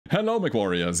Hello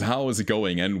Mechwarriors, how is it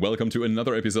going? And welcome to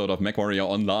another episode of Mechwarrior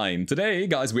Online. Today,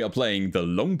 guys, we are playing the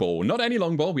Longbow. Not any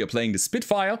Longbow, we are playing the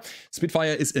Spitfire.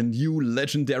 Spitfire is a new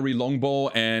legendary Longbow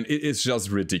and it is just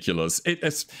ridiculous. It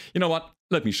is, you know what?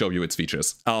 Let me show you its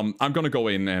features. I'm gonna go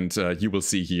in and you will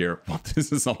see here what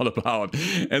this is all about.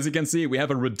 As you can see, we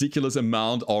have a ridiculous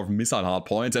amount of missile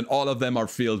hardpoints and all of them are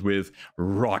filled with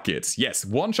rockets. Yes,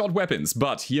 one-shot weapons,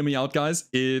 but hear me out, guys.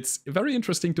 It's very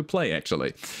interesting to play,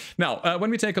 actually. Now,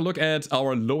 when we take a look at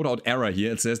our loadout error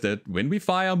here, it says that when we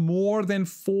fire more than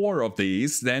 4 of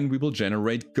these, then we will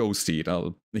generate ghost heat.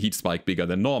 Heat spike bigger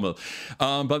than normal.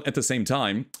 But at the same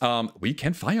time, we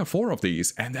can fire 4 of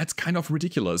these, and that's kind of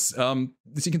ridiculous.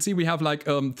 As you can see, we have like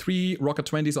 3 rocket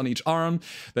 20s on each arm.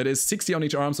 That is 60 on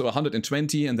each arm, so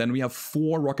 120. And then we have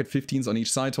 4 rocket 15s on each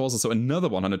side torso, so another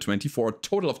 120 for a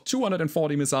total of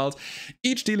 240 missiles,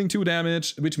 each dealing 2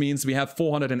 damage, which means we have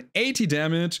 480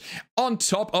 damage on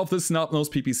top of the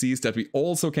snub-nosed PPCs that we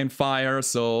also can fire.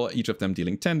 So each of them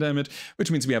dealing 10 damage,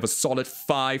 which means we have a solid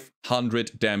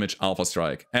 500 damage Alpha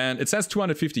Strike. And it says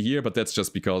 250 here, but that's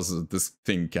just because this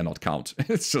thing cannot count.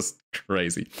 It's just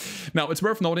crazy. Now, it's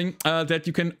worth noting that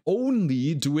you can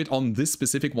only do it on this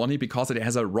specific one here because it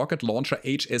has a rocket launcher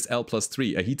HSL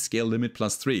 +3, a heat scale limit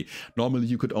 +3. Normally,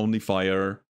 you could only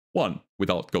fire 1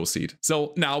 without ghost heat.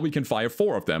 So now we can fire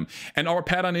 4 of them. And our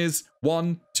pattern is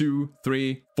 1, 2,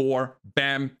 3, 4,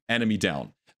 bam, enemy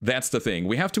down. That's the thing.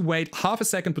 We have to wait half a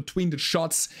second between the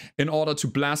shots in order to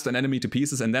blast an enemy to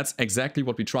pieces, and that's exactly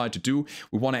what we try to do.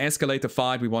 We want to escalate the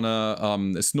fight. We want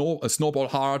to snowball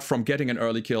hard from getting an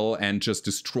early kill and just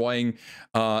destroying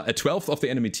a 12th of the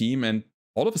enemy team, and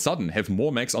all of a sudden have more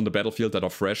mechs on the battlefield that are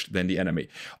fresh than the enemy.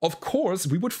 Of course,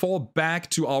 we would fall back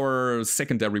to our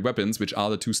secondary weapons, which are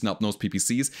the 2 snub-nosed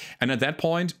PPCs, and at that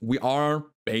point, we have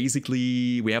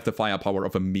the firepower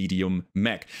of a medium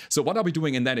mech. So what are we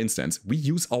doing in that instance? We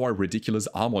use our ridiculous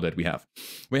armor that we have.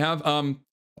 We have,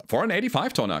 for an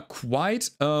 85-tonner, quite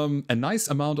a nice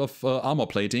amount of armor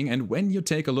plating, and when you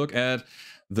take a look at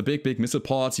the big missile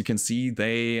pods, you can see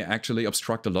they actually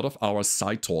obstruct a lot of our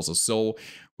side torsos. So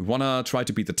we want to try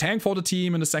to beat the tank for the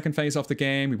team in the second phase of the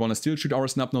game. We want to still shoot our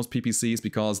snub-nosed PPCs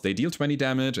because they deal 20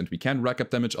 damage and we can rack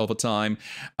up damage over time.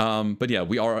 But yeah,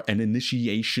 we are an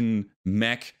initiation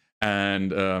mech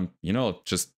and, you know,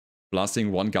 just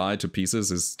blasting one guy to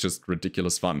pieces is just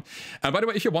ridiculous fun. And by the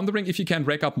way, if you're wondering if you can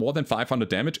rack up more than 500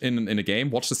 damage in a game,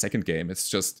 watch the second game. It's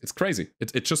crazy.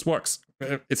 It just works.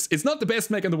 It's not the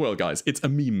best mech in the world, guys. It's a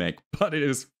meme mech, but it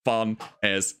is fun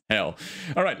as hell.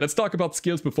 All right, let's talk about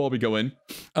skills before we go in.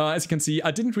 As you can see,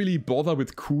 I didn't really bother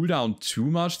with cooldown too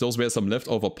much. Those were some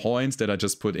leftover points that I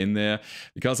just put in there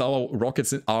because our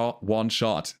rockets are one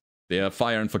shot. They're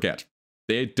fire and forget.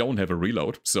 They don't have a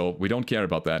reload, so we don't care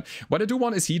about that. What I do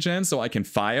want is heat gen, so I can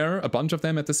fire a bunch of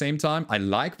them at the same time. I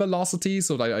like velocity,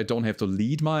 so that I don't have to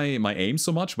lead my aim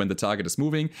so much when the target is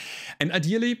moving. And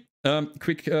ideally,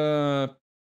 quick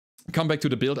comeback to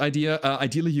the build idea.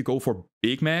 Ideally, you go for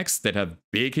big mechs that have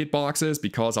big hitboxes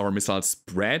because our missiles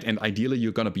spread, and ideally,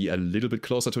 you're gonna be a little bit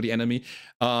closer to the enemy,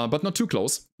 but not too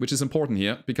close, which is important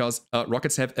here because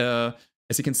rockets have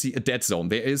as you can see, a dead zone.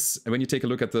 There is, when you take a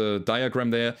look at the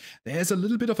diagram there's a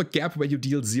little bit of a gap where you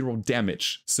deal 0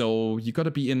 damage. So you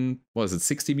gotta be in, what is it,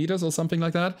 60 meters or something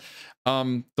like that?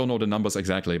 Don't know the numbers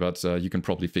exactly, but you can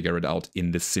probably figure it out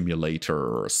in the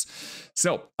simulators.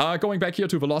 So, going back here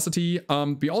to velocity,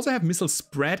 we also have missile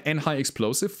spread and high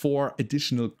explosive for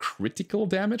additional critical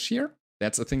damage here.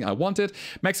 That's the thing I wanted.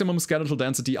 Maximum skeletal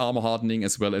density, armor hardening,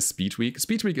 as well as speed weak.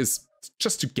 Speed weak is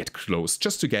just to get close,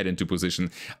 just to get into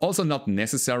position. Also not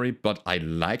necessary, but I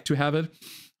like to have it.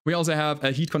 We also have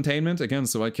a heat containment, again,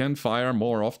 so I can fire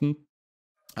more often.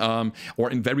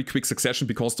 Or in very quick succession,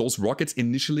 because those rockets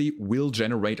initially will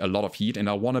generate a lot of heat, and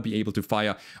I want to be able to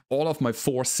fire all of my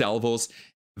 4 salvos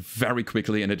very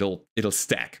quickly, and it'll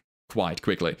stack quite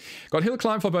quickly. Got hill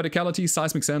climb for verticality,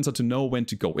 seismic sensor to know when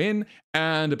to go in,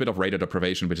 and a bit of radar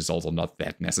deprivation, which is also not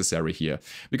that necessary here.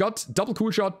 We got double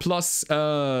cool shot plus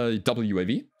double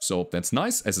UAV, so that's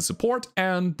nice as a support,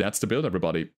 and that's the build,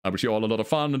 everybody. I wish you all a lot of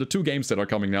fun in the 2 games that are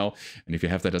coming now, and if you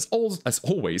have that as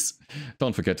always,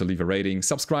 don't forget to leave a rating,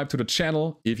 subscribe to the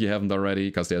channel if you haven't already,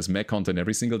 because there's mech content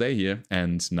every single day here,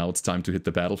 and now it's time to hit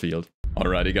the battlefield.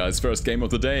 Alrighty guys, first game of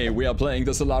the day, we are playing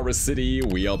the Solaris City,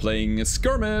 we are playing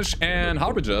Skirmish, and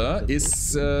Harbinger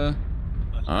is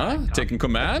taking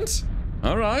command.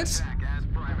 Alright.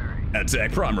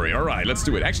 Attack primary. All right, let's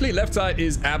do it. Actually, left side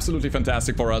is absolutely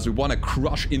fantastic for us. We want to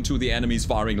crush into the enemy's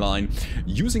firing line.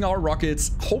 Using our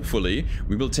rockets, hopefully,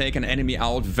 we will take an enemy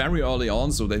out very early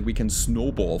on so that we can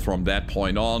snowball from that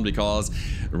point on, because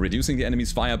reducing the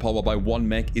enemy's firepower by 1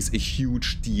 mech is a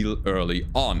huge deal early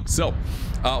on. So,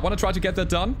 I want to try to get that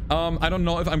done. I don't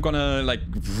know if I'm gonna, like,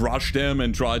 rush them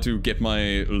and try to get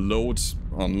my load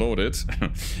unloaded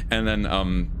and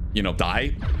then, you know,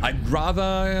 die. I'd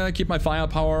rather keep my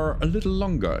firepower a little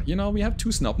longer. You know, we have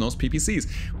 2 snub-nosed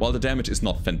PPCs. While the damage is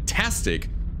not fantastic,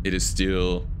 it is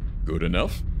still good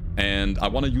enough. And I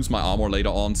want to use my armor later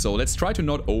on, so let's try to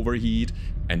not overheat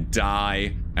and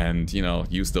die and, you know,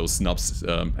 use those snubs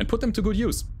and put them to good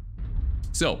use.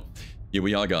 So, here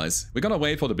we are, guys. We're gonna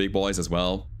wait for the big boys as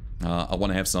well. I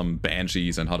want to have some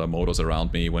banshees and Hadamotos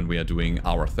around me when we are doing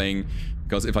our thing.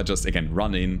 Because if I just, again,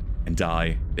 run in and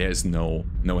die, there's no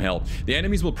help. The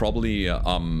enemies will probably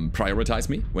prioritize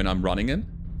me when I'm running in.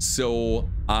 So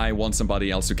I want somebody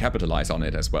else to capitalize on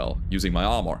it as well, using my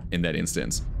armor in that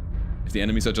instance. If the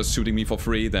enemies are just shooting me for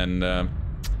free, then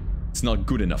it's not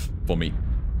good enough for me.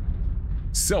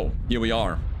 So, here we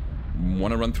are.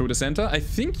 Want to run through the center? I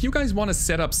think you guys want to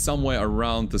set up somewhere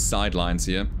around the sidelines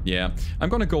here. Yeah, I'm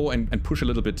gonna go and push a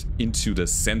little bit into the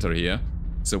center here,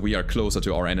 so we are closer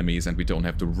to our enemies and we don't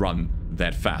have to run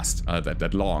that fast,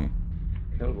 that long.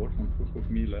 Calvert can push with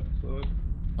me left side.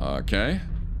 Okay.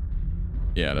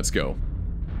 Yeah, let's go.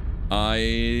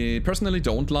 I personally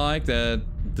don't like that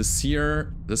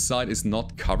this side is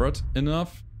not covered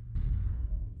enough.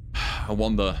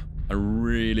 I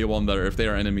really wonder if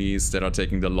there are enemies that are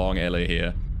taking the long alley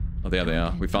here. Oh, there they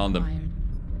are. We found them.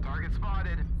 Target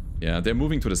spotted. Yeah, they're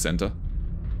moving to the center.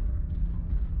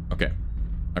 Okay.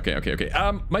 Okay.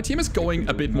 My team is going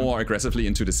a bit more aggressively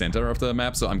into the center of the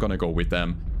map, so I'm gonna go with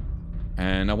them.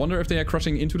 And I wonder if they are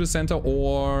crushing into the center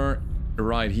or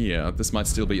right here. This might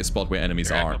still be a spot where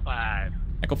enemies are. Echo 5.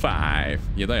 Echo 5.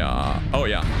 Here they are. Oh,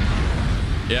 yeah.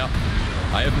 Yeah.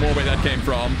 I have more where that came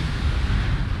from.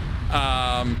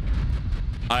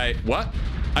 What?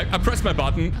 I pressed my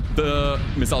button. The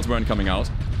missiles weren't coming out.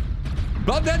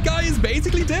 But that guy is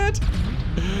basically dead.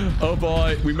 Oh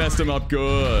boy, we messed him up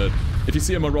good. If you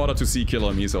see a Marauder to C, kill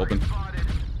him, he's open.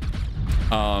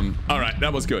 Alright,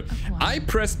 that was good. I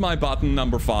pressed my button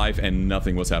number 5 and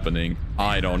nothing was happening.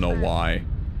 I don't know why.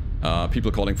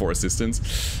 People calling for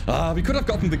assistance. We could have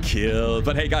gotten the kill.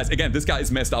 But hey guys, again, this guy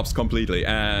is messed up completely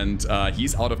and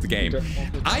he's out of the game.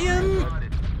 I am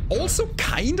also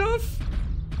kind of...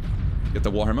 Get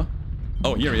the Warhammer.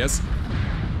 Oh, here he is.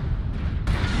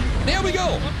 There we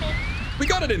go. We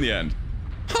got it in the end.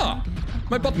 Huh.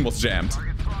 My button was jammed.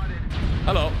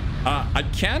 Hello. I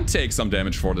can take some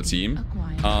damage for the team.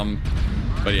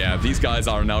 But yeah, these guys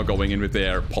are now going in with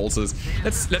their pulses.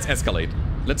 Let's escalate.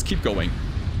 Let's keep going.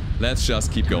 Let's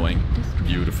just keep going.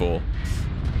 Beautiful.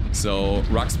 So,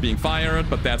 Ruck's being fired,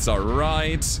 but that's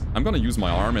alright. I'm gonna use my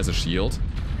arm as a shield.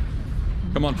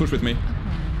 Come on, push with me.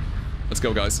 Let's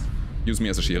go, guys. Use me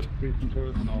as a shield.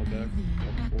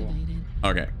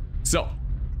 Okay, so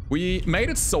we made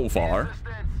it so far.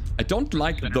 I don't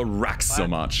like the racks so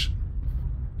much.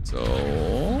 So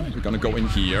we're gonna go in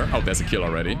here. Oh, there's a kill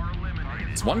already.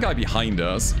 There's one guy behind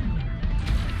us.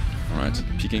 Alright,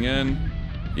 peeking in.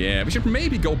 Yeah, we should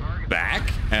maybe go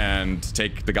back and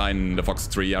take the guy in the Fox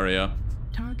 3 area.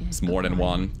 It's more than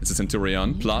one. It's a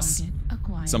Centurion. Plus,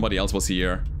 somebody else was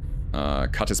here.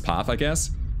 Cut his path, I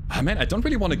guess. Man, I don't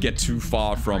really want to get too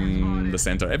far from the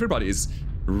center. Everybody is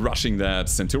rushing that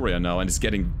Centurion now and is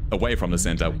getting away from the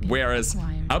center. Whereas,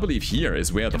 I believe here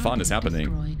is where the fun is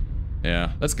happening.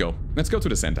 Yeah, let's go. Let's go to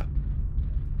the center.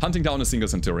 Hunting down a single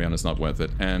Centurion is not worth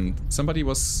it. And somebody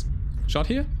was shot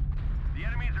here?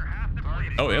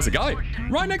 Oh, there's a guy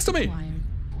right next to me.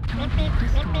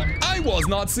 I was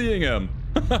not seeing him.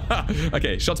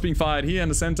 Okay, shots being fired here in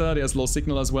the center. There's low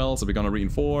signal as well, so we're gonna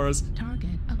reinforce.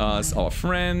 It's our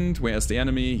friend. Where's the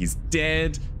enemy? He's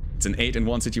dead. It's an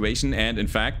 8-in-1 situation, and in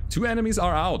fact, 2 enemies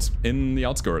are out in the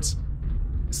outskirts.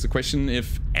 It's the question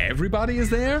if everybody is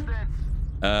there?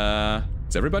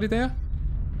 Is everybody there?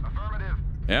 Affirmative.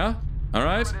 Yeah?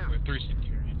 Alright. 3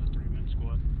 Centurions, a 3-man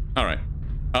squad. Alright.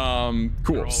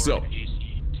 Cool. So,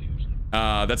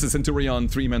 that's a Centurion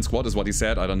 3-man squad is what he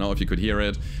said. I don't know if you could hear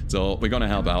it. So we're gonna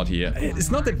help out here. It's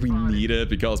not that we need it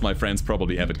because my friends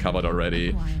probably have it covered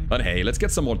already. But hey, let's get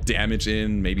some more damage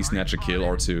in. Maybe snatch a kill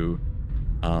or 2.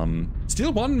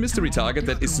 Still one mystery target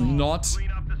that is not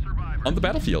on the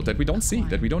battlefield, that we don't see,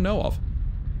 that we don't know of.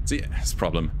 See, that's a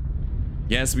problem.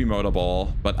 Yes, we murder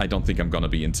ball, but I don't think I'm gonna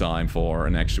be in time for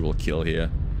an actual kill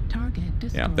here.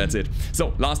 Yeah, that's it.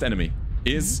 So, last enemy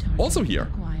is also here.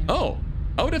 Oh,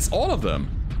 that's all of them.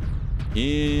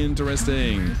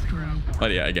 Interesting.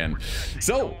 But yeah, again.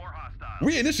 So,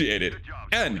 we initiated.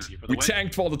 And we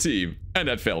tanked for the team. And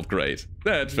that felt great.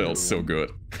 That felt so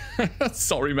good.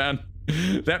 Sorry, man.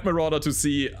 That Marauder to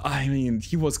see, I mean,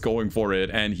 he was going for it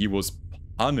and he was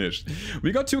punished.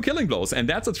 We got 2 killing blows, and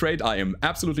that's a trade I am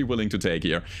absolutely willing to take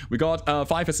here. We got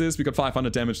 5 assists, we got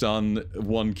 500 damage done,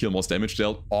 1 kill most damage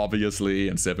dealt, obviously,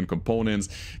 and 7 components.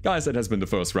 Guys, that has been the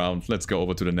first round. Let's go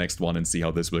over to the next one and see how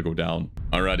this will go down.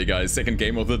 Alrighty, guys, second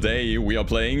game of the day. We are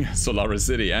playing Solaris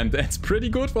City, and that's pretty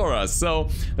good for us. So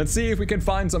let's see if we can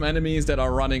find some enemies that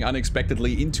are running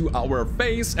unexpectedly into our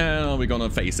face, and we're gonna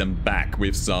face them back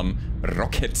with some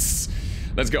rockets.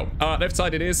 Let's go. Left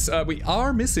side it is. We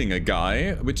are missing a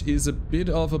guy, which is a bit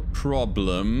of a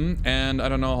problem. And I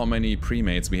don't know how many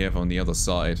premates we have on the other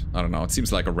side. I don't know. It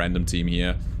seems like a random team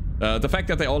here. The fact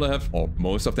that they all have, or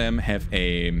most of them, have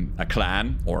a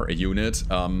clan or a unit,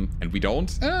 and we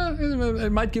don't,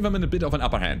 it might give them a bit of an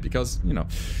upper hand. Because, you know,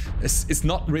 it's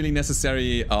not really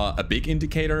necessarily a big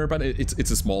indicator, but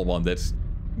it's a small one that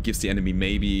gives the enemy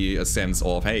maybe a sense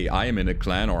of, hey, I am in a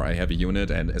clan or I have a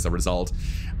unit, and as a result,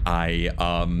 I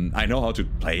know how to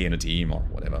play in a team or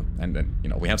whatever. And then, you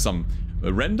know, we have some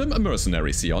random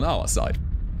mercenaries here on our side.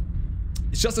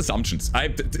 It's just assumptions.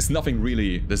 There's nothing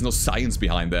really, there's no science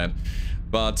behind that.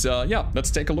 But yeah, let's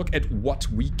take a look at what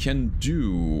we can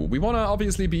do. We want to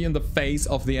obviously be in the face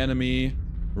of the enemy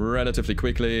relatively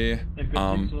quickly.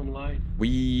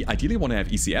 We ideally want to have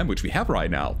ECM, which we have right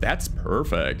now. That's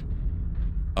perfect.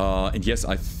 And yes,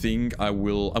 I think I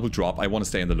will drop. I want to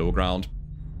stay in the low ground.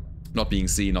 Not being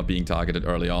seen, not being targeted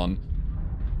early on.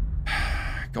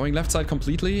 Going left side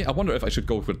completely? I wonder if I should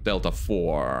go for Delta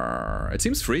 4. It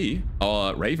seems free.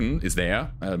 Raven is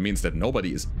there. Means that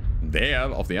nobody is there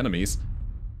of the enemies.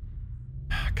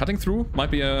 Cutting through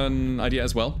might be an idea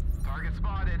as well. Target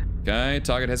spotted. Okay,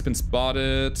 target has been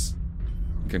spotted.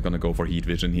 I think I'm gonna go for heat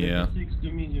vision here.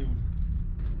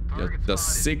 The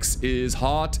 6 is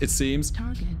hot, it seems.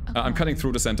 I'm cutting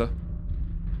through the center.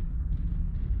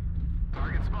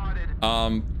 Target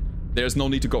spotted. There's no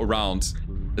need to go around.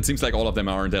 It seems like all of them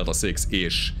are in Delta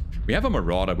 6-ish. We have a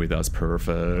Marauder with us.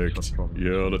 Perfect.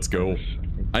 Yeah, let's go.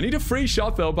 I need a free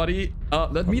shot though, buddy.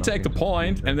 Let me take the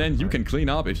point, and then you can clean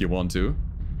up if you want to.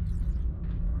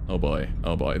 Oh boy.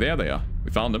 Oh boy. There they are.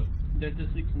 We found them. Delta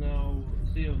 6 now.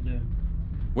 3 of them.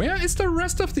 Where is the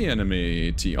rest of the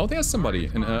enemy team? Oh, there's somebody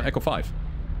in Echo 5.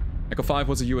 Echo 5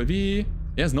 was a UAV.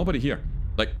 There's nobody here.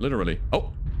 Like, literally.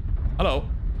 Oh, hello.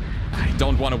 I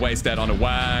don't want to waste that on a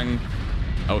Wang.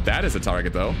 Oh, that is a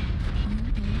target, though.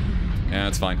 Yeah,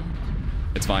 it's fine.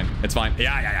 It's fine. It's fine.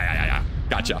 Yeah.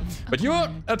 Gotcha. But you're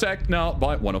attacked now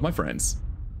by one of my friends.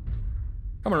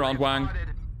 Come around, Wang.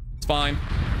 It's fine.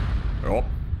 Oh.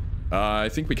 I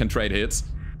think we can trade hits.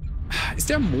 Is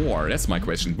there more? That's my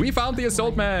question. We found the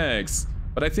assault mechs,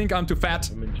 but I think I'm too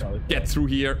fat. Get through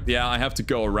here. Yeah, I have to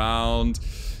go around.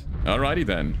 Alrighty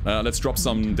then. Let's drop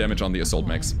some damage on the assault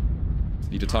mechs.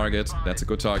 Need a target. That's a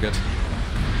good target.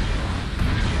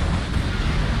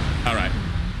 Alright.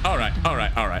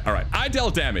 Alright. I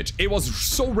dealt damage. It was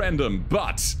so random,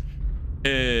 but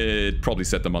it probably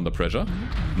set them under pressure.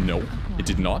 No, it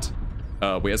did not.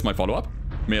 Where's my follow-up?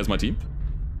 Where's my team?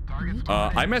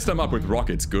 I messed them up with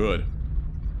rockets, good.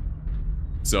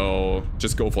 So,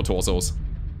 just go for torsos.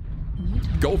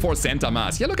 Go for Santa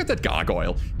Mass. Yeah, look at that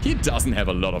gargoyle. He doesn't have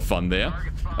a lot of fun there.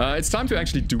 It's time to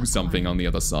actually do something on the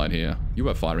other side here. You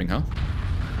were firing, huh?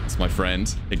 It's my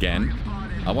friend, again.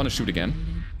 I want to shoot again.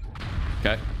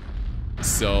 Okay.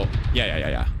 So,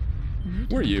 yeah.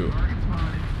 Where are you?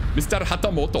 Mr.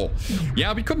 Hatamoto.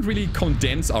 Yeah, we couldn't really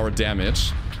condense our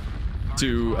damage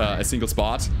to a single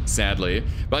spot, sadly.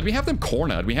 But we have them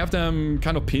cornered. We have them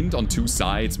kind of pinned on 2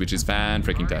 sides, which is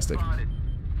fan-freaking-tastic.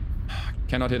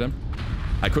 Cannot hit him.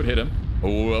 I could hit him.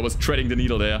 Oh, I was treading the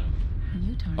needle there.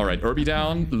 Alright, Irby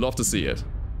down. Love to see it.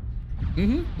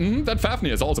 That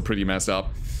Fafnir is also pretty messed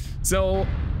up. So,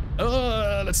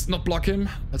 let's not block him.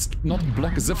 Let's not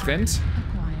block the friend.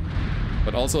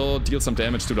 But also deal some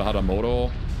damage to the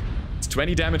Hatamoto. It's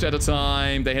 20 damage at a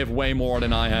time. They have way more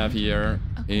than I have here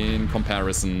in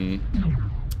comparison.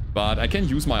 But I can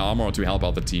use my armor to help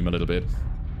out the team a little bit.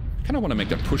 I kind of want to make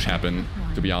that push happen,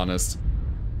 to be honest.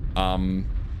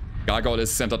 Gargoyle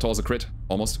is center torso crit,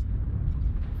 almost.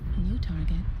 New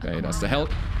target. Okay, that's the hell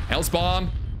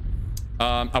spawn.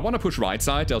 I want to push right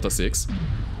side, Delta 6.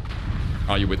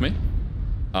 Are you with me?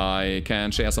 I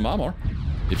can share some armor,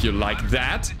 if you like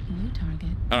that.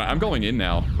 Alright, I'm going in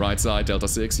now. Right side, Delta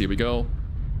 6, here we go.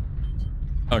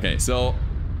 Okay, so...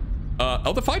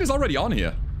 oh, the fight is already on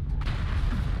here.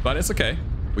 But it's okay.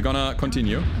 We're gonna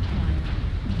continue.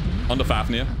 On the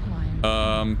Fafnir.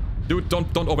 Dude,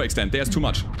 don't overextend. There's too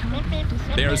much.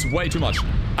 There's way too much.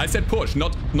 I said push,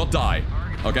 not die.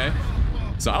 Okay?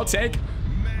 So I'll take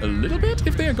a little bit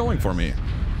if they are going for me.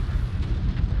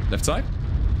 Left side?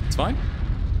 It's fine.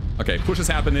 Okay, push is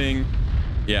happening.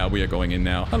 Yeah, we are going in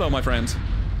now. Hello, my friend.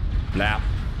 Blap.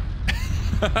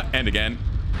 And again.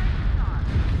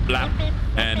 Blap.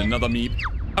 And another meep.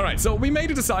 Alright, so we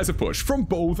made a decisive push from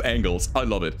both angles. I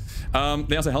love it.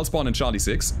 There's a Hellspawn in Charlie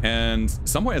 6. And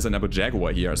somewhere there's another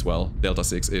Jaguar here as well. Delta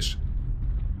 6-ish.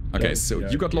 Okay, so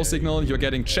you got low signal. You're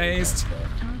getting chased.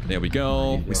 There we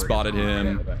go. We spotted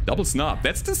him. Double snap.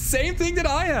 That's the same thing that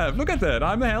I have. Look at that.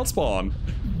 I'm the Hellspawn.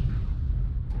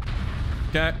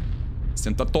 Okay.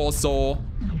 Center torso.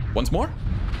 Once more.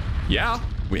 Yeah,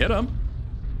 we hit him.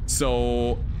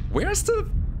 So, where's the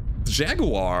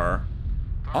Jaguar?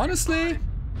 Honestly?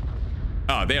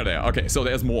 Ah, there. Okay, so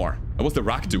there's more. That was the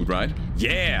rock dude, right?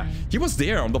 Yeah, he was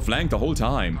there on the flank the whole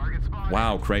time.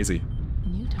 Wow, crazy.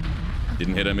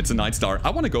 Didn't hit him. It's a Night Star. I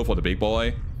want to go for the big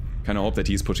boy. Kind of hope that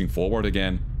he's pushing forward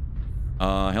again.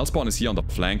 Hellspawn is here on the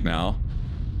flank now.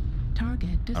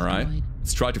 Alright,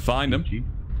 let's try to find him.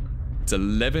 It's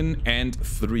 11 and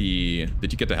 3.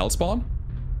 Did you get the Hellspawn?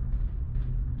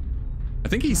 I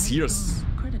think he's here.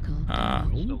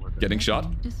 Getting shot.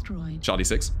 Charlie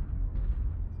 6.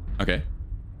 Okay.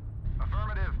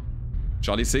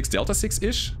 Charlie 6, Delta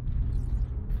 6-ish.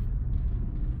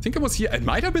 I think it was here. It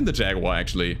might have been the Jaguar,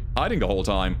 actually. Hiding the whole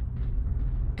time.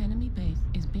 Enemy base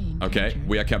is being Okay,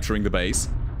 we are capturing the base.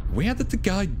 Where did the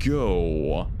guy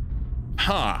go?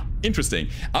 Ha! Interesting.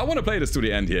 I want to play this to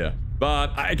the end here.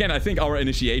 But again, I think our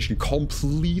initiation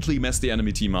completely messed the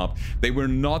enemy team up. They were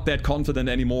not that confident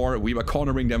anymore. We were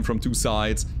cornering them from two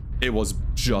sides. It was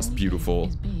just beautiful.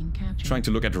 Trying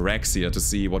to look at Rex here to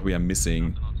see what we are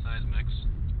missing.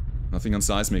 Nothing on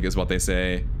seismic is what they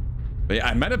say. But yeah,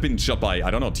 I might have been shot by, I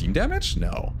don't know, team damage?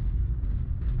 No.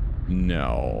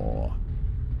 No,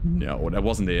 that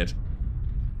wasn't it.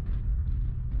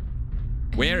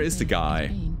 Where is the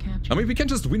guy? I mean, we can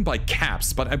just win by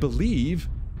caps, but I believe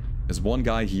there's one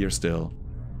guy here still.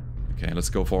 Okay, let's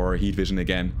go for heat vision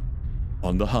again.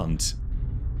 On the hunt.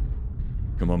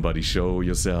 Come on, buddy, show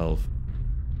yourself.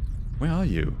 Where are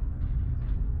you?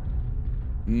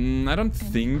 I don't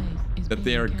think that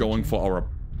they're going for our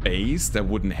base. That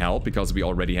wouldn't help because we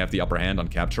already have the upper hand on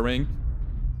capturing.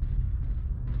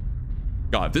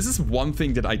 God, this is one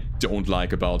thing that I don't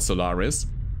like about Solaris.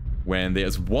 When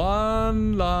there's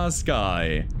one last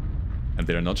guy and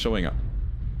they're not showing up.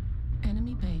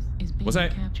 Enemy base is being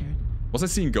captured. Was I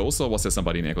seeing ghosts or was there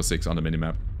somebody in Echo 6 on the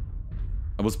minimap?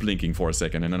 I was blinking for a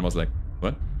second and then I was like,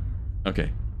 what?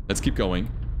 Okay, let's keep going.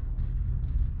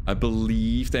 I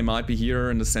believe they might be here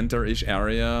in the center-ish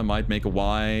area. Might make a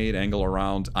wide angle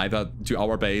around either to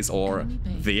our base or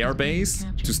their base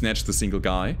to snatch the single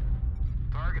guy.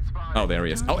 Oh, there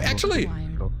he is. Oh, actually,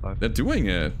 they're doing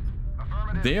it.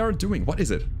 They are doing... What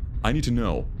is it? I need to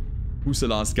know. Who's the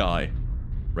last guy?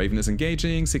 Raven is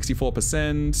engaging.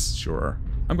 64%. Sure.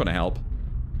 I'm gonna help.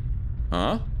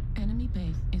 Huh? Enemy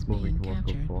base is being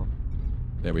captured.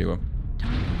 There we go.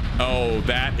 Oh,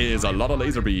 that is a lot of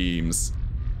laser beams.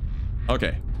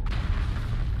 Okay.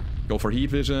 Go for heat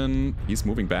vision. He's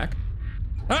moving back.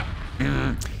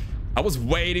 Ah! I was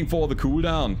waiting for the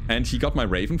cooldown. And he got my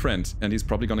Raven friend. And he's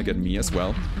probably gonna get me as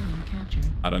well.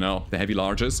 I don't know. The heavy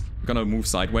larges. We're gonna move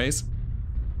sideways.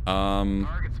 He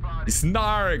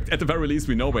snarked! At the very least,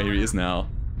 we know where he is now.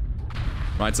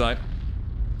 Right side.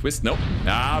 Twist. Nope.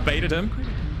 Ah, baited him.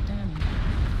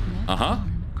 Uh-huh.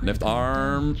 Left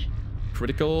arm.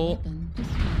 Critical.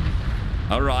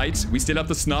 Alright. We still have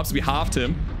the snubs. We halved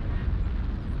him.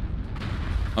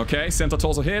 Okay. Center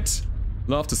torso hit.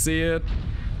 Love to see it.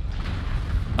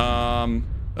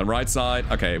 The right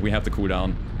side. Okay. We have the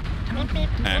cooldown.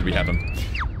 And we have him.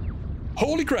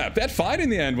 Holy crap, that fight in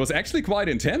the end was actually quite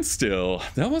intense still.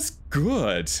 That was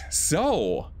good.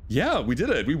 So, yeah, we did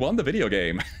it. We won the video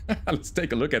game. Let's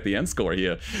take a look at the end score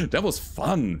here. That was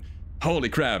fun. Holy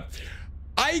crap.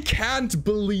 I can't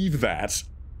believe that.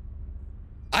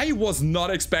 I was not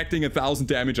expecting 1000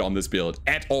 damage on this build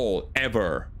at all.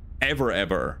 Ever.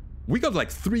 Ever. We got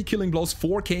like 3 killing blows,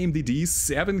 4 KMDDs,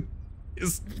 7...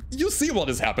 You see what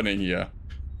is happening here.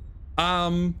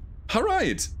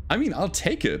 Alright, I mean, I'll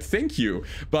take it, thank you.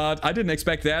 But I didn't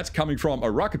expect that coming from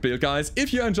a rocket build, guys.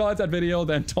 If you enjoyed that video,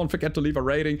 then don't forget to leave a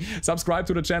rating. Subscribe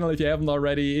to the channel if you haven't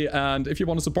already. And if you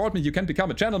want to support me, you can become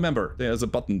a channel member. There's a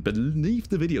button beneath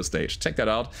the video stage. Check that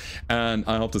out. And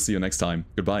I hope to see you next time.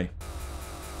 Goodbye.